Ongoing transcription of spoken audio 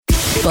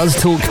Buzz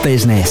Talk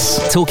Business,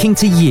 talking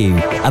to you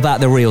about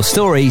the real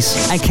stories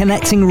and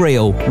connecting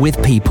real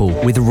with people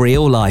with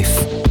real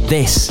life.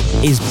 This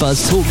is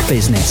Buzz Talk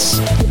Business.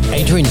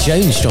 Adrian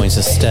Jones joins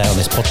us today on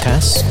this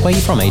podcast. Where are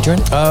you from,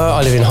 Adrian?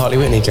 I live in Hartley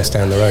Whitney, just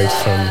down the road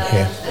from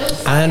here.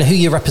 And who are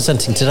you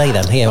representing today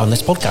then, here on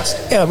this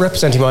podcast? Yeah, I'm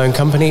representing my own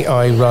company.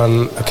 I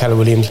run a Keller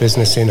Williams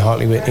business in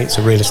Hartley Whitney. It's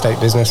a real estate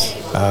business.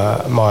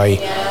 My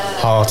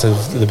heart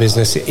of the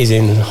business is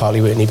in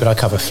Hartley Whitney, but I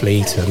cover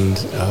Fleet and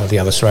the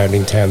other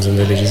surrounding towns and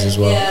villages as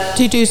well.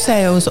 Do you do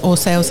sales or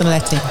sales and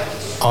letting?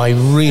 I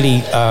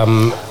really...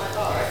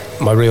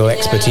 my real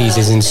expertise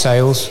is in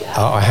sales.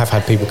 I have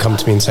had people come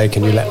to me and say,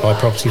 can you let my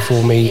property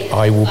for me?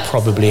 I will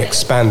probably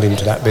expand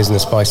into that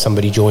business by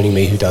somebody joining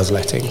me who does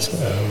lettings.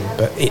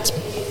 But it's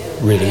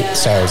really,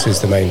 sales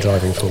is the main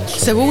driving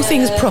force. So all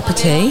things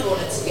property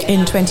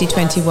in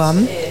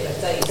 2021.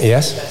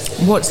 Yes.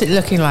 What's it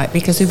looking like?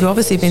 Because we've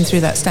obviously been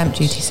through that stamp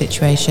duty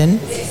situation.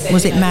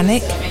 Was it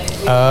manic?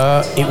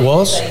 It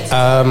was.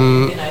 I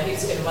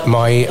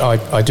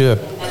do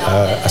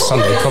a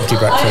Sunday property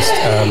breakfast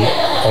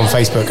on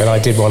Facebook, and I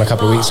did one a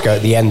couple of weeks ago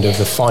at the end of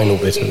the final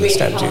bit of the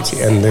stamp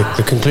duty, and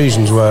the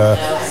conclusions were,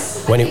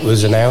 when it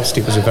was announced,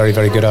 it was a very,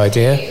 very good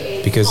idea,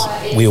 because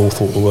we all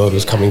thought the world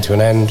was coming to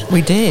an end.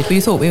 We did. We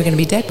thought we were going to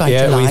be dead by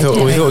July. Yeah, we thought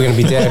we were going to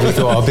be dead. We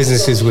thought our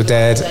businesses were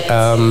dead,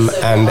 and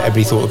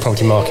everybody thought the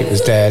property market was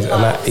dead,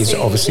 and that is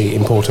obviously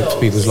important for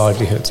people's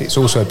livelihoods. It's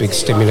also a big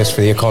stimulus for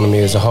the economy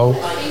as a whole,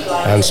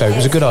 and so it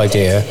was a good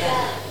idea.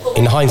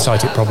 In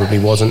hindsight, it probably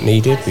wasn't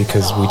needed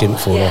because we didn't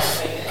fall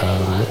off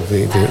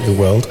the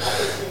world.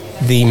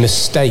 The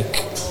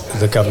mistake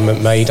the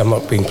government made, I'm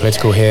not being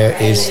political here,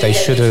 is they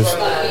should have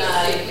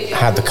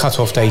had the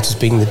cut-off date as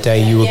being the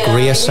day you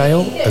agree a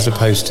sale as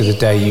opposed to the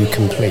day you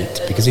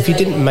complete. Because if you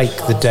didn't make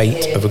the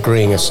date of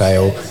agreeing a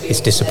sale, it's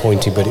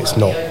disappointing, but it's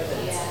not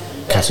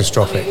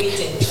catastrophic.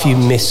 If you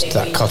missed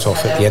that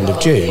cut-off at the end of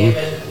June,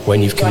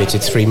 when you've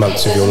committed 3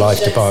 months of your life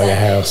to buying a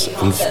house,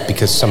 and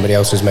because somebody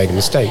else has made a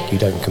mistake, you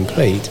don't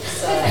complete,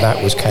 that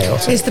was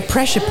chaotic. It's the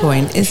pressure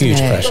point, isn't Huge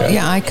it? Huge pressure.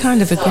 Yeah, I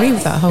kind of agree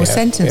with that whole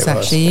sentence,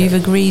 actually. You've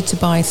agreed to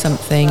buy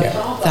something,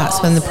 that's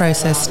when the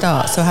process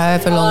starts. So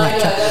however long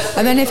that...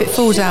 And then if it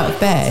falls out of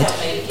bed,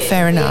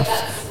 fair enough.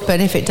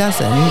 But if it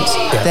doesn't,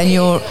 then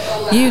you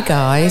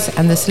guys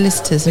and the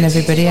solicitors and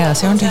everybody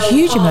else are under a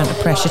huge amount of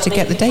pressure to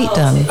get the date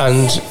done.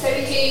 And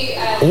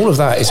all of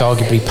that is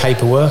arguably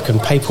paperwork, and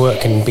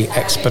paperwork can be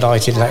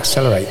expedited and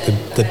accelerate.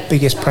 The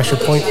biggest pressure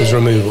point was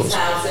removals.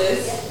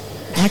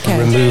 Okay.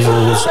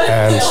 Removals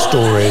and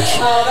storage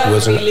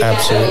was an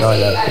absolute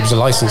nightmare. It was a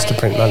license to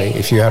print money.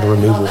 If you had a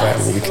removal van,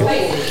 you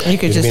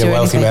could just be a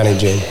wealthy man in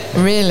June.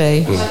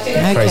 Really?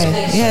 Okay. Crazy.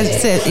 Yeah,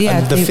 that's it. Yeah.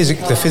 And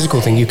the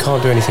physical thing you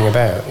can't do anything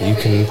about. You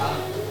can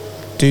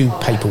do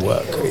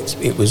paperwork.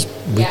 It was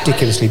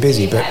ridiculously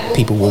busy, but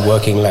people were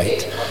working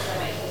late.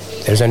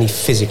 There's only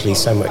physically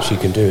so much you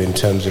can do in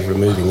terms of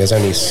removing. There's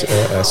only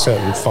a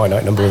certain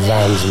finite number of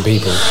vans and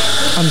people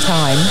on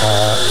time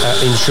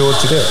insured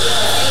to do it.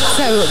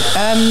 So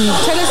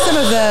tell us some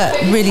of the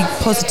really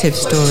positive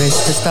stories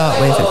to start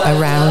with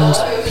around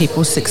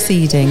people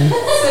succeeding.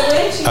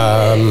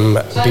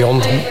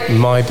 Beyond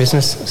my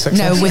business success?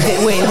 No,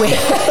 within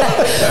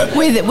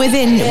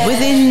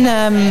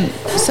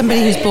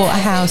somebody who's bought a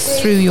house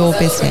through your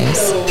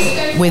business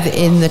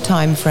within the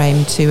time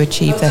frame to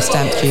achieve their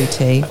stamp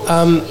duty.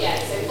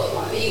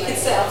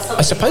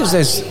 I suppose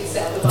there's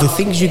the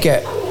things you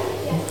get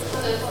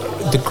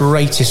the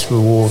greatest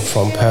reward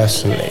from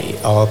personally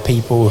are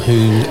people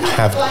who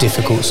have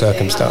difficult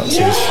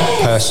circumstances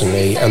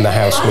personally, and the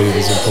house move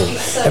is important.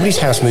 Everybody's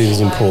house move is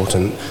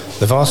important.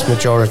 The vast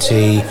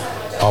majority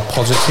are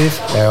positive.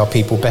 They are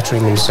people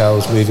bettering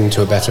themselves, moving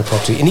to a better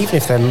property. And even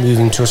if they're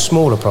moving to a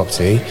smaller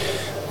property,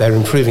 they're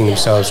improving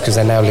themselves because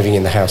they're now living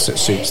in the house that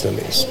suits them.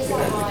 It's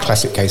a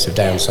classic case of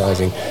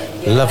downsizing.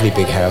 A lovely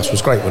big house,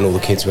 was great when all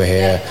the kids were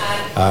here,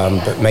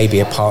 but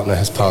maybe a partner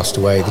has passed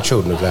away, the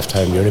children have left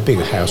home, you're in a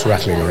bigger house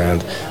rattling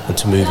around, and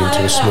to move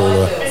into a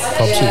smaller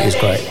property is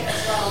great.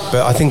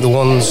 But I think the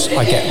ones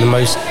I get the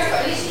most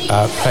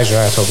pleasure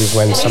out of is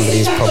when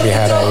somebody's probably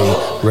had a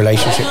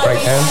relationship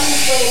breakdown,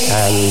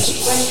 and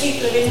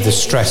the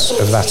stress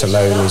of that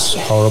alone is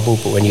horrible,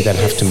 but when you then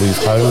have to move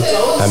home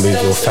and move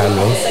your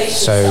family.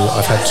 So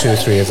I've had 2 or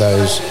 3 of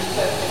those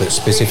that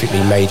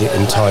specifically made it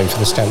in time for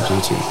the stamp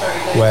duty,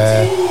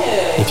 where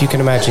if you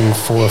can imagine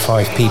 4 or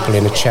 5 people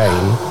in a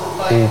chain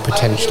all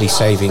potentially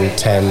saving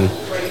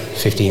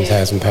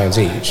 £10,000-15,000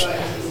 each,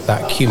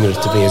 that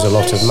cumulatively is a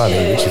lot of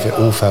money, which if it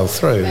all fell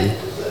through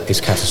is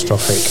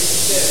catastrophic,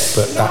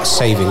 but that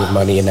saving of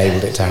money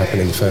enabled it to happen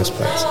in the first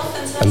place.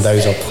 And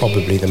those are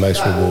probably the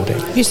most rewarding.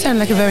 You sound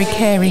like a very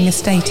caring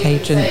estate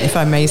agent, if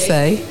I may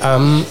say.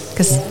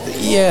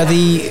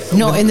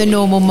 Not in the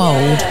normal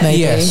mould, maybe.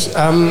 Yes.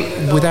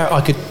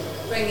 I could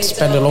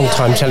spend a long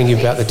time telling you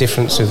about the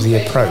difference of the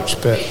approach,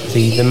 but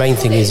the main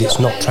thing is it's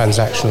not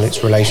transactional,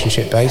 it's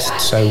relationship based.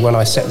 So when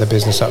I set the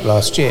business up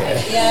last year,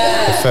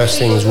 the first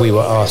things we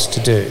were asked to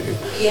do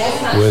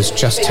was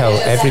just tell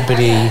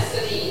everybody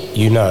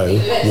you know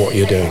what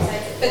you're doing.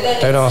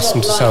 Don't ask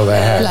them to sell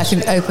their house.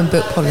 Like an open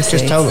book policy.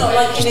 Just tell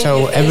them. Just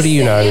tell everybody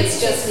you know,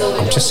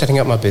 I'm just setting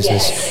up my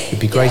business. It'd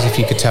be great if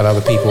you could tell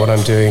other people what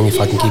I'm doing, if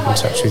I can keep in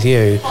touch with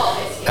you,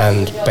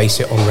 and base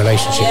it on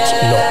relationships,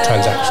 not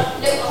transaction.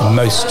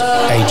 Most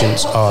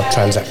agents are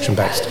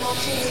transaction-based.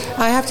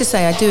 I have to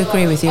say, I do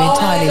agree with you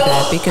entirely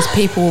there, because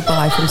people will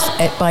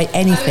buy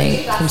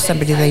anything from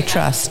somebody they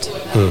trust.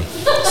 So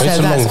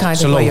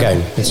it's a long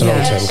game. It's a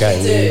long-term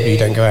game. You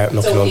don't go out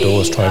knocking on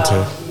doors trying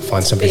to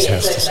find somebody's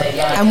house to sell.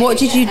 And what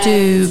did you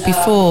do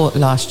before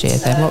last year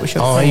then? What was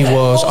your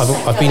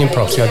I've been in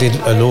property. I did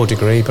a law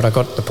degree, but I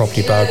got the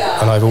property bug,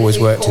 and I've always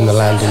worked in the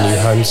land and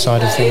new homes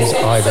side of things,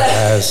 either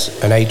as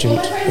an agent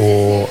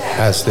or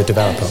as the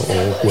developer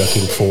or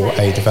working for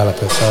a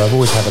developer. So I've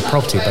always had a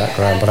property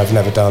background, but I've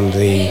never done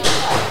the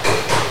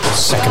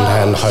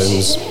second-hand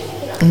homes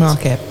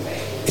market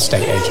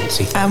estate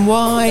agency thing. And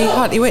why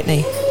Hartley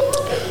Whitney?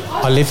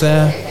 I live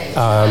there.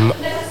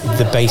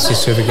 The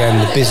basis of, again,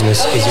 the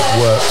business is it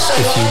works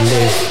if you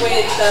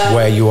live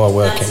where you are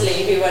working,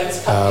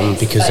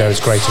 because there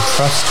is greater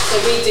trust.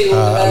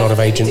 A lot of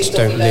agents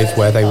don't live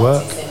where they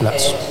work, and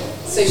that's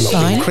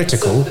not being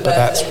critical, but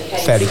that's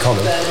fairly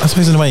common. I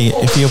suppose in a way,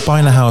 if you're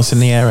buying a house in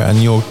the area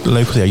and you're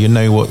local there, you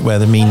know where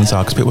the means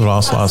are, because people will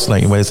ask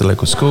like, where's the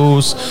local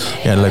schools,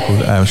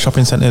 local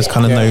shopping centres,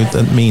 kind of know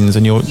the means,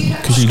 and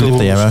because you live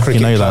the area, you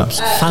know clubs,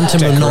 that.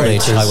 Phantom of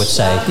knowledge, I would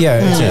say.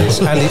 Yeah, it is.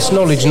 And it's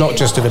knowledge not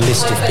just of a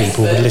list of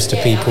people, but a list of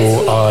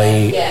people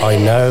I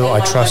know, I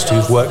trust,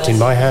 who've worked in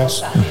my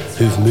house,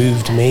 who've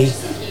moved me,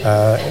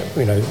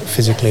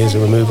 physically as a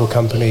removal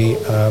company.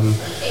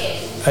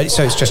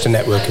 So it's just a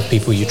network of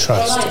people you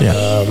trust,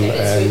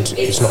 and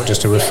it's not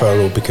just a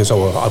referral because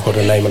I've got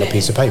a name on a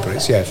piece of paper.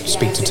 It's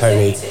speak to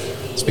Tony,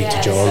 speak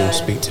to John,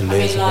 speak to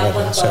Liz, or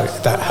whatever. So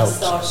that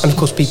helps. And of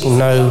course, people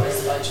know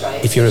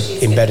if you're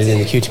embedded in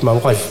the QT. My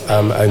wife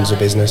owns a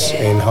business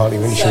in Hartley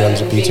Whitney. She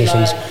runs a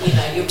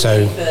beauticians,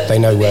 so they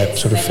know we're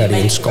sort of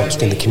fairly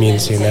ensconced in the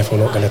community, and therefore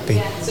not going to be,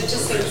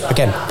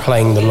 again,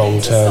 playing the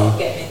long-term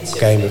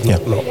game of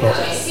not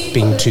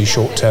being too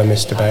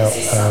short-termist about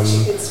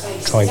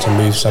trying to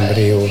move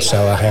somebody or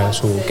sell a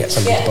house or get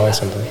somebody to buy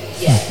something.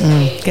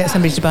 Get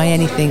somebody to buy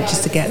anything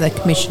just to get their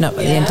commission up at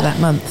the end of that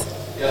month.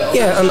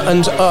 Yeah,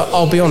 and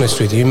I'll be honest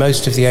with you,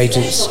 most of the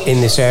agents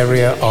in this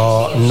area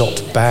are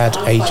not bad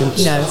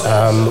agents.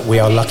 No. We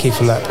are lucky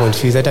from that point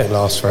of view. They don't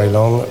last very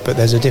long, but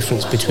there's a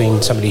difference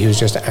between somebody who's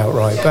just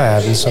outright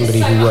bad and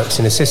somebody who works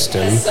in a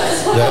system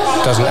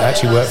that doesn't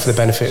actually work for the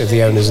benefit of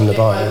the owners and the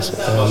buyers.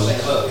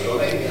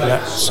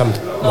 Some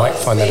might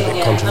find that a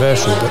bit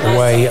controversial, but the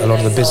way a lot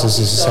of the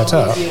businesses are set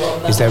up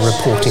is they're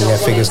reporting their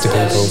figures to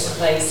people,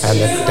 and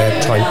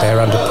they're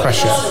under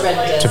pressure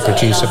to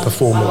produce a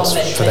performance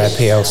for their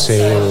PLC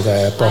or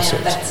their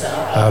bosses.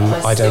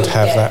 I don't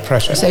have that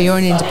pressure. So you're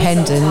an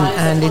independent,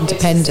 and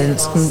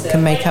independents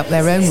can make up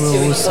their own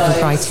rules and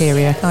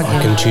criteria, can't you?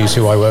 I can choose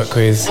who I work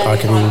with. I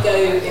can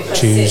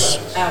choose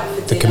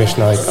the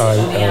commission I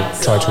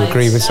try to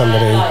agree with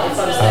somebody.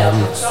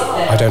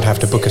 I don't have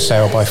to book a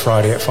sale by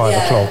Friday at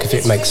 5 o'clock if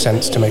it makes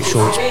sense to make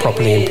sure it's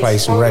properly in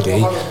place and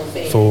ready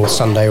for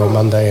Sunday or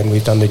Monday, and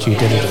we've done the due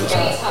diligence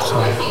on it.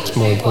 So it's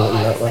more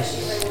important that way.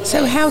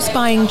 So house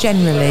buying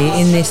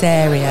generally in this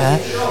area,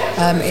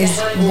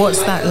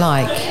 what's that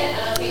like?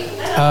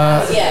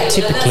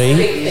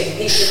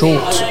 Typically,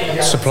 short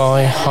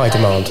supply, high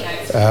demand.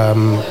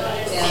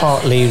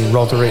 Hartley,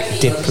 Rotherwick,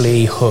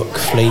 Dipley, Hook,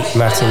 Fleet,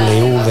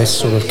 Mattingly, all this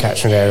sort of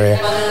catchment area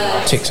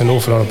ticks an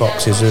awful lot of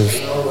boxes of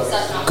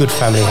good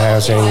family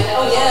housing.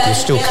 You're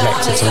still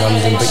connected to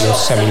London, but you're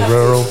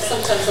semi-rural.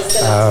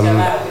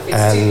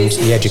 And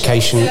the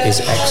education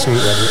is excellent,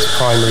 whether it's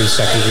primary,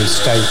 secondary,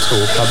 state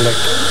or public.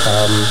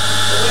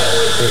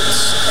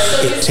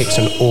 It ticks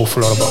an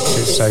awful lot of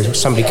boxes. So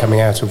somebody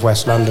coming out of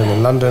West London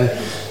and London,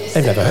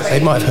 they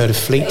might have heard of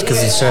Fleet because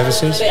of the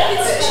services.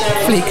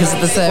 Fleet because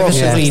of the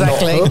services,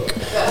 exactly. Not Hook.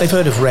 They've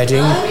heard of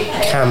Reading,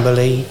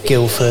 Camberley,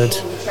 Guildford.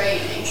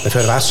 They've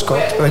heard of Ascot,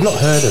 but they've not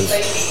heard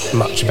of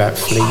much about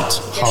Fleet,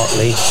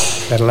 Hartley,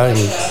 let alone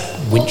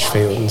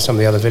Winchfield and some of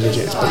the other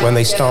villages. But when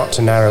they start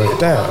to narrow it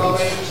down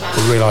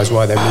and realise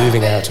why they're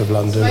moving out of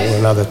London or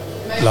another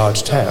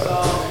large town,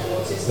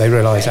 they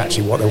realise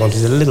actually what they want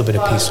is a little bit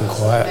of peace and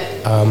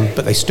quiet,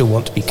 but they still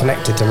want to be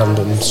connected to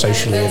London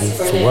socially and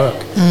for work.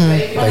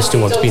 They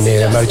still want to be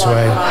near a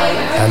motorway,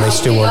 and they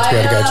still want to be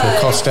able to go to a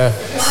Costa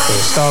or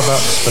a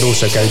Starbucks, but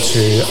also go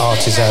to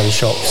artisan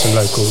shops and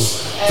local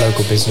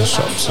business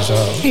shops as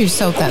well. You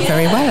sold that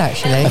very well,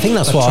 actually. I think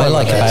that's what I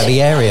like about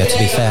the area, to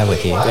be fair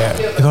with you. Yeah.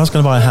 If I was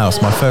going to buy a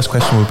house, my first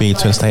question would be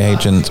to an estate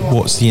agent,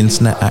 what's the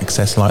internet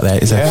access like there?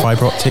 Is there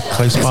fibre optic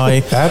close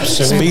by?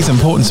 Absolutely. Speed's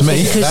important to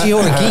me. Because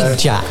you're a geek,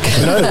 Jack.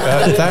 No,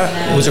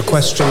 that was a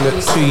question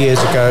that 2 years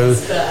ago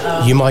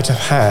you might have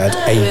had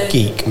a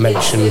geek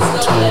mention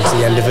towards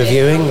the end of a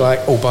viewing, like,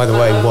 oh, by the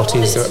way, what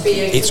is there?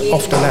 It's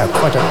often now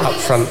quite an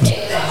upfront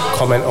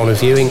comment on a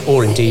viewing,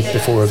 or indeed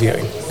before a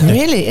viewing.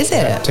 Really, is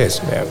it? It is,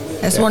 yeah.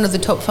 That's one of the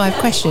top 5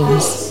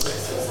 questions.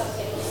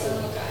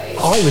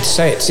 I would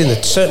say it's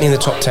certainly in the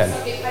top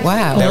 10.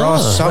 Wow. There are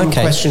some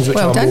questions which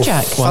are more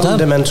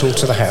fundamental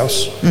to the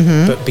house,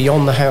 but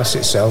beyond the house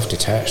itself,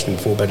 detached and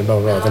 4-bedroom, blah,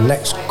 blah, blah. The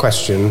next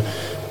question,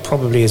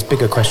 probably as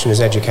big a question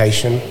as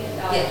education.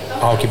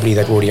 Arguably,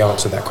 they've already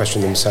answered that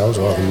question themselves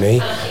rather than me.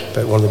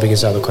 But one of the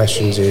biggest other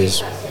questions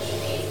is,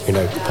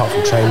 apart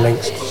from train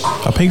links.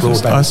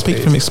 I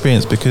speak from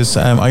experience because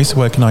I used to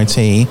work in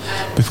IT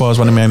before I was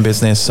running my own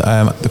business.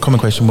 The common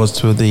question was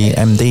to the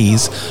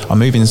MDs, I'm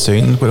moving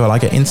soon, will I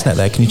get internet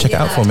there? Can you check it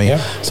out for me? Yeah.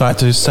 So I had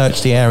to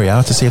search the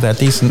area to see if they had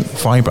decent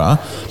fibre,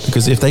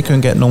 because if they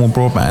couldn't get normal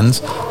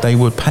broadband, they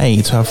would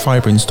pay to have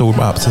fibre installed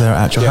up to their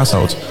actual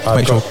household to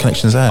make sure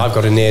connection's there. I've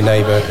got a near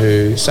neighbour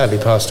who sadly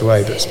passed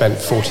away but spent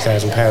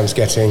 £40,000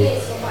 getting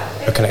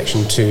a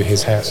connection to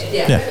his house.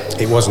 Yeah.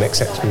 It was an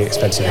exceptionally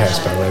expensive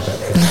house, by the way.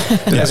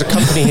 But there's a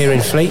company here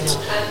in Fleet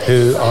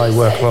who I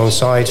work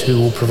alongside who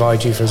will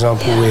provide you, for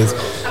example, with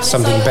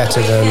something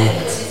better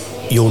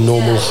than your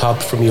normal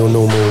hub from your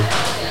normal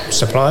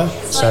supplier.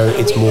 So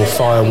it's more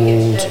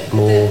firewalled,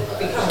 more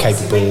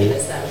capable,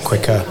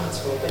 quicker,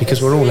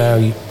 because we're all now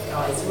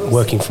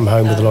working from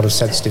home with a lot of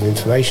sensitive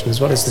information as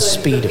well as the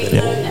speed of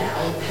it all.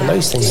 And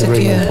those things are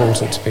really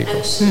important to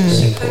people.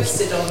 Really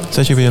important.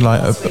 Especially if you're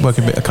like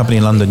working at a company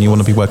in London, you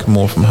want to be working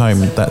more from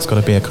home. That's got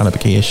to be a kind of a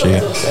key issue.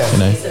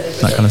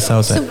 That kind of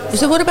sells it.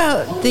 So what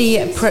about the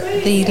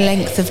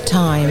length of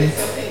time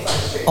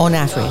on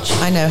average?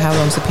 I know how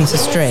long's a piece of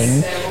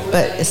string,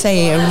 but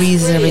say a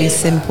reasonably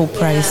simple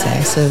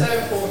process of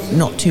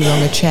not too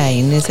long a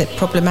chain, is it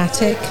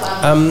problematic?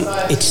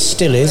 It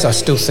still is. I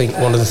still think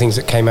one of the things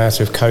that came out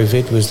of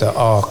COVID was that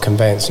our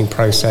conveyancing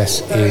process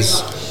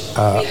is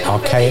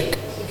archaic,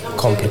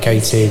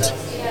 complicated,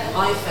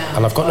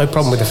 and I've got no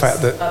problem with the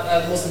fact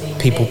that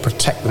people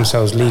protect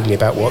themselves legally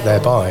about what they're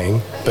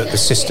buying, but the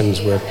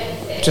systems were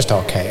just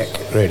archaic,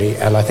 really.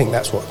 And I think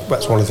that's one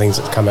of the things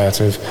that's come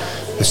out of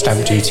the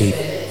stamp duty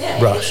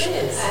rush,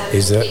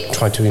 is that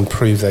trying to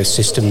improve those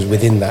systems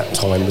within that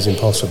time was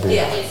impossible.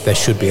 There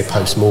should be a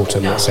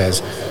post-mortem that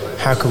says,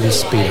 how can we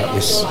speed up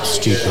this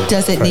stupid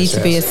Does it process? need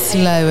to be as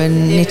slow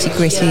and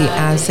nitty-gritty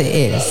as it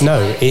is?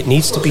 No, it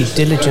needs to be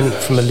diligent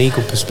from a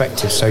legal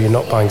perspective, so you're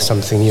not buying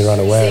something you're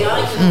unaware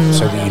of,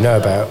 so that you know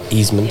about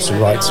easements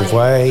and rights of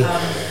way,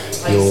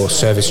 your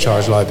service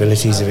charge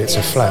liabilities if it's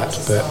a flat,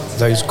 but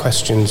those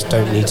questions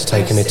don't need to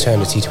take an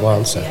eternity to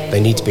answer.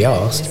 They need to be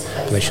asked,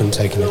 but they shouldn't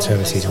take an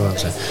eternity to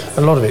answer.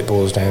 A lot of it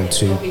boils down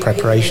to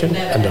preparation,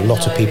 and a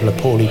lot of people are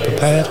poorly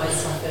prepared.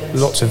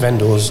 Lots of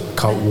vendors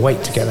can't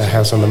wait to get their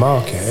house on the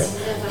market.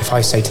 If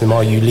I say to them,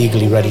 are you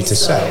legally ready to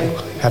sell?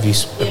 Have you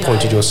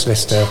appointed your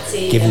solicitor,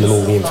 given them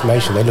all the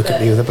information? They look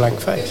at me with a blank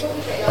face.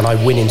 And I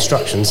win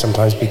instructions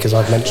sometimes because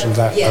I've mentioned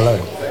that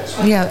alone.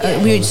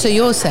 Yeah, so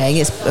you're saying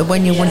it's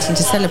when you're wanting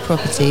to sell a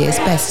property, it's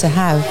best to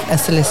have a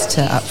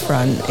solicitor up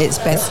front. It's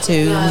best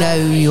to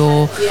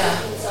know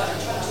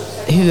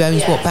who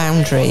owns what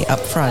boundary up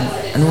front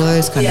and all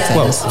those kind of things.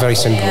 Well, very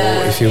simple.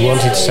 If you're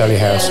wanting to sell your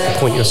house,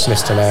 appoint your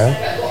solicitor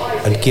now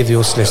and give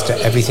your solicitor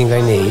everything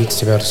they need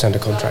to be able to send a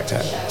contract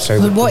out.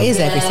 So what is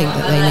everything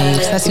that they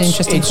need? That's an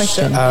interesting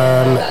question.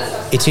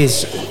 It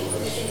is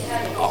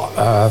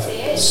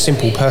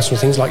simple personal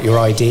things like your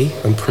ID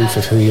and proof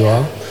of who you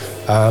are.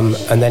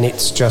 And then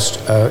it's just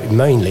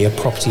mainly a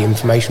property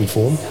information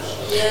form,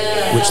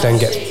 which then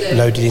gets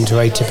loaded into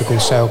a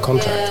typical sale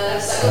contract.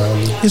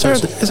 Is there a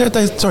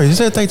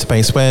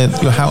database where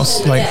your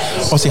house, like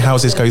obviously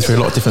houses go through a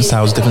lot of different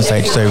sales, different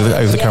stages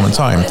over the current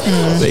time.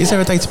 But is there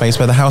a database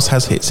where the house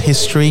has its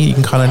history you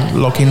can kind of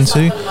log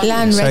into?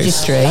 Land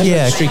registry.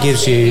 Registry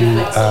gives you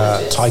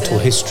title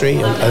history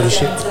and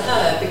ownership.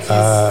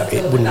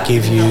 It wouldn't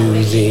give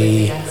you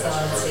the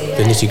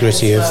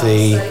nitty-gritty of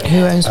the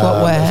who owns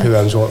what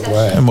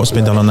where and what's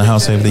been done on the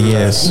house over the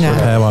years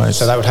repair-wise.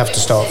 So that would have to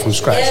start from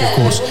scratch. Of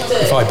course,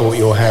 if I bought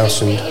your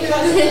house and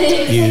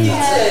you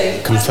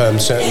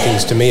confirmed certain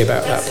things to me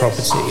about that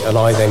property and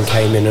I then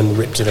came in and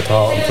ripped it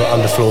apart and put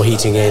underfloor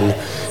heating in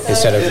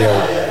instead of the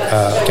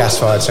old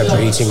gas-fired central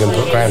heating and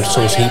put ground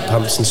source heat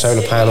pumps and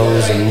solar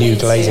panels and new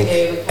glazing,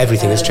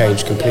 everything has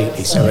changed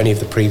completely. So any of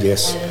the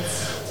previous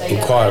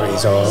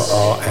inquiries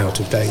are out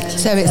of date.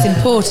 So it's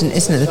important,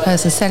 isn't it? The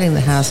person selling the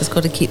house has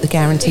got to keep the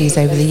guarantees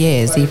over the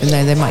years, even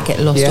though they might get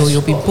lost or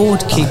you'll be bored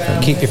by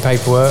them. Keep your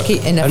paperwork.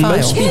 Keep in a and file.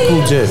 Most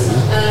people do,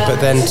 but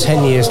then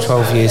 10 years,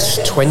 12 years,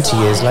 20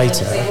 years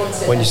later,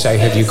 when you say,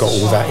 have you got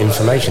all that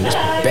information, it's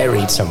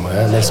buried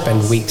somewhere and they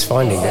spend weeks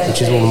finding it,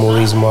 which is all the more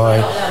reason why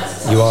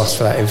you ask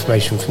for that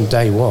information from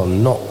day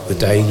one, not the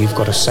day you've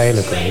got a sale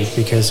agreed,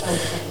 because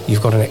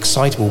you've got an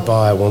excitable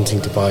buyer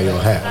wanting to buy your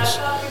house.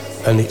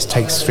 And it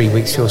takes 3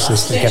 weeks for your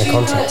solicitor to get a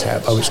contract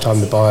out, by which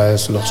time the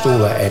buyer's lost all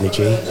that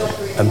energy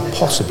and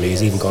possibly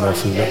has even gone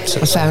off and looked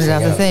at found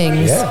other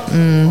things. Yeah.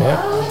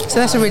 So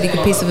that's a really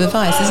good piece of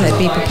advice, isn't it?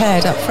 Be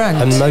prepared up front.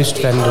 And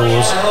most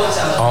vendors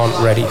aren't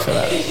ready for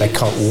that. They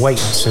can't wait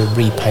to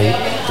repaint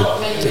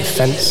the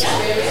fence,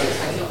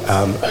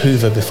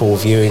 hoover before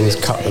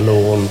viewings, cut the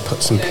lawn,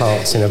 put some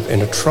plants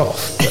in a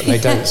trough. But they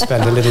don't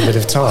spend a little bit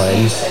of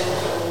time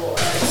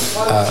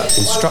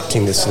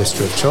instructing the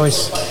solicitor of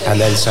choice and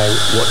then saying,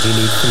 what do you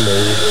need from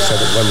me, so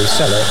that when we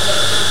sell it,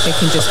 it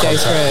can just go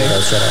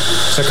through.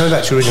 So coming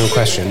back to your original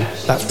question,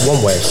 that's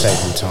one way of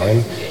saving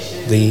time.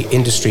 The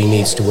industry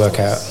needs to work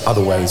out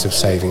other ways of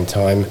saving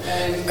time,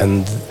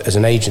 and as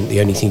an agent, the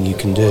only thing you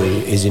can do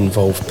is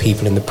involve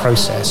people in the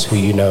process who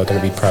you know are going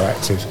to be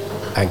proactive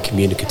and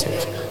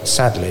communicative.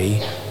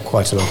 Sadly,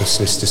 quite a lot of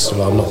solicitors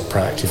still are not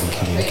proactive and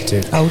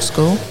communicative. Old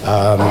school.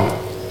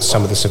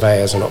 Some of the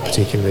surveyors are not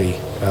particularly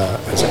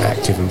as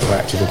active and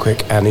proactive and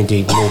quick, and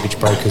indeed mortgage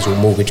brokers or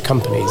mortgage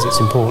companies. It's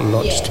important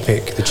not just to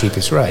pick the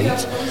cheapest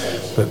rate,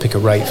 but pick a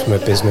rate from a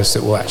business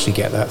that will actually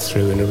get that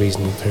through in a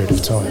reasonable period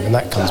of time. And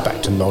that comes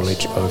back to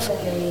knowledge of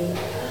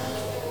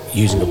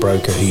using a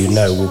broker who you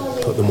know will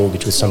put the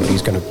mortgage with somebody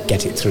who's going to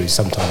get it through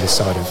sometime this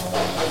side of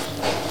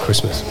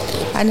Christmas.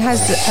 And has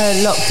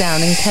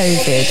lockdown and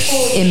COVID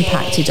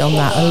impacted on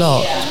that a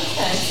lot?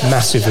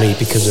 Massively,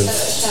 because of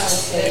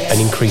an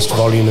increased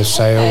volume of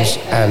sales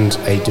and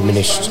a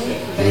diminished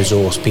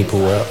resource. People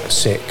were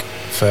sick,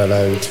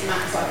 furloughed.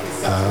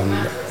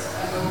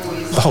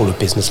 The whole of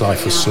business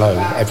life was slow.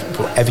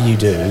 Whatever you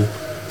do,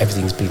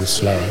 everything's been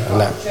slow, and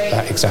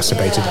that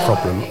exacerbated the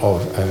problem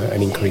of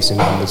an increase in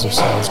numbers of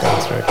sales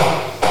going through,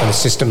 and a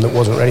system that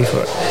wasn't ready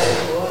for it.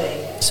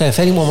 So if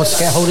anyone wants to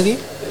get hold of you?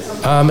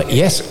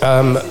 Yes,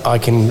 I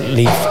can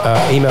leave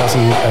emails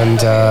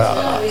and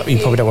you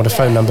probably don't want a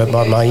phone number,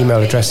 but my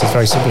email address is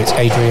very simple. It's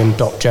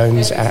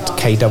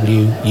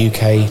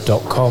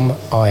adrian.jones@kwuk.com.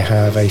 I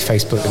have a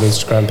Facebook and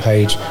Instagram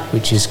page,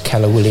 which is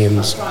Keller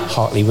Williams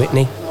Hartley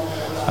Whitney.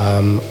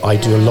 I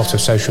do a lot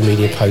of social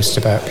media posts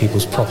about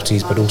people's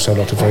properties, but also a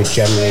lot of very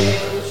general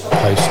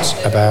posts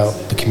about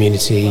the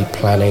community,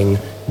 planning,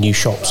 new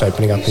shops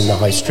opening up in the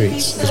high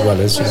streets, as well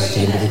as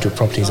the individual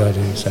properties I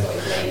do. So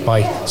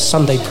my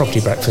Sunday property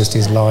breakfast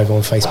is live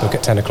on Facebook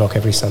at 10 o'clock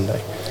every Sunday.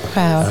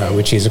 Wow.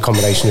 Which is a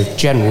combination of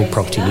general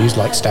property news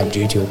like stamp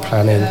duty or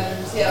planning,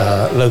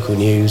 local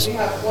news,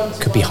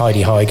 could be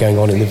Heidi High going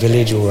on in the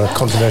village or a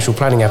controversial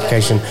planning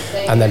application,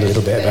 and then a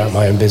little bit about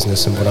my own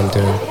business and what I'm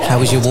doing. How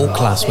was your walk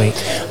last week?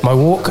 My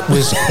walk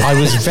was, I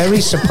was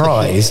very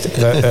surprised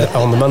that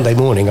on the Monday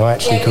morning I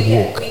actually could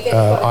walk.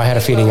 I had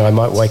a feeling I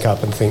might wake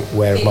up and think,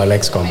 where have my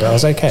legs gone? But I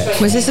was okay.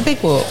 Was this a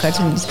big walk? I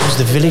didn't. It was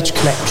the Village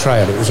Connect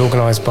Trail. It was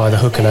organised by the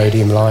Hook and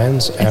Odium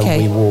Lions, and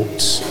we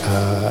walked,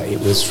 it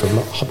was from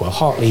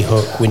Hartley,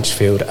 Hook,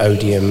 Winchfield,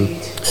 Odium,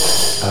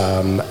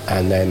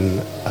 and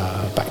then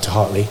back to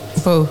Hartley.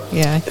 Oh,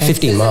 yeah. Okay.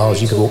 15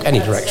 miles, you could walk any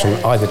direction,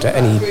 either to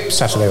any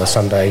Saturday or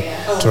Sunday,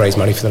 to raise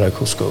money for the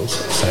local schools.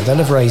 So they'll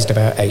have raised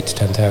about £8,000 to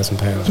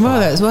 £10,000. Well,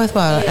 that was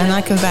worthwhile, and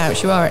I can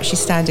vouch, you are actually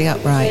standing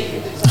upright.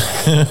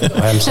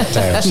 I am sat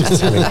down,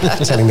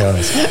 telling the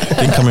honest.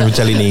 Didn't come in with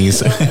jelly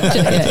knees.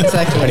 Yeah,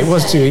 exactly. And it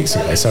was 2 weeks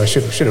ago, so I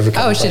should have recovered.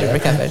 Oh, I should have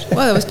recovered.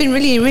 Well, it's been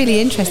really,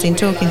 really interesting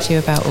talking to you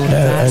about all of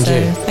that, and so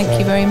you. thank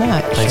you very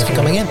much. Thanks for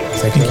coming in.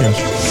 Thank you very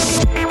much.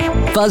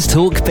 Buzz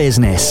Talk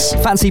Business.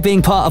 Fancy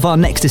being part of our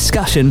next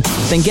discussion?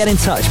 Then get in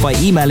touch by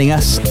emailing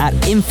us at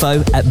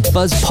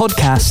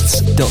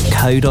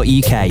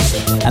info@buzzpodcasts.co.uk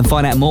and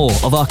find out more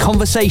of our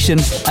conversation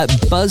at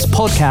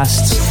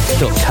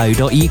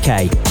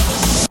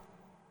buzzpodcasts.co.uk.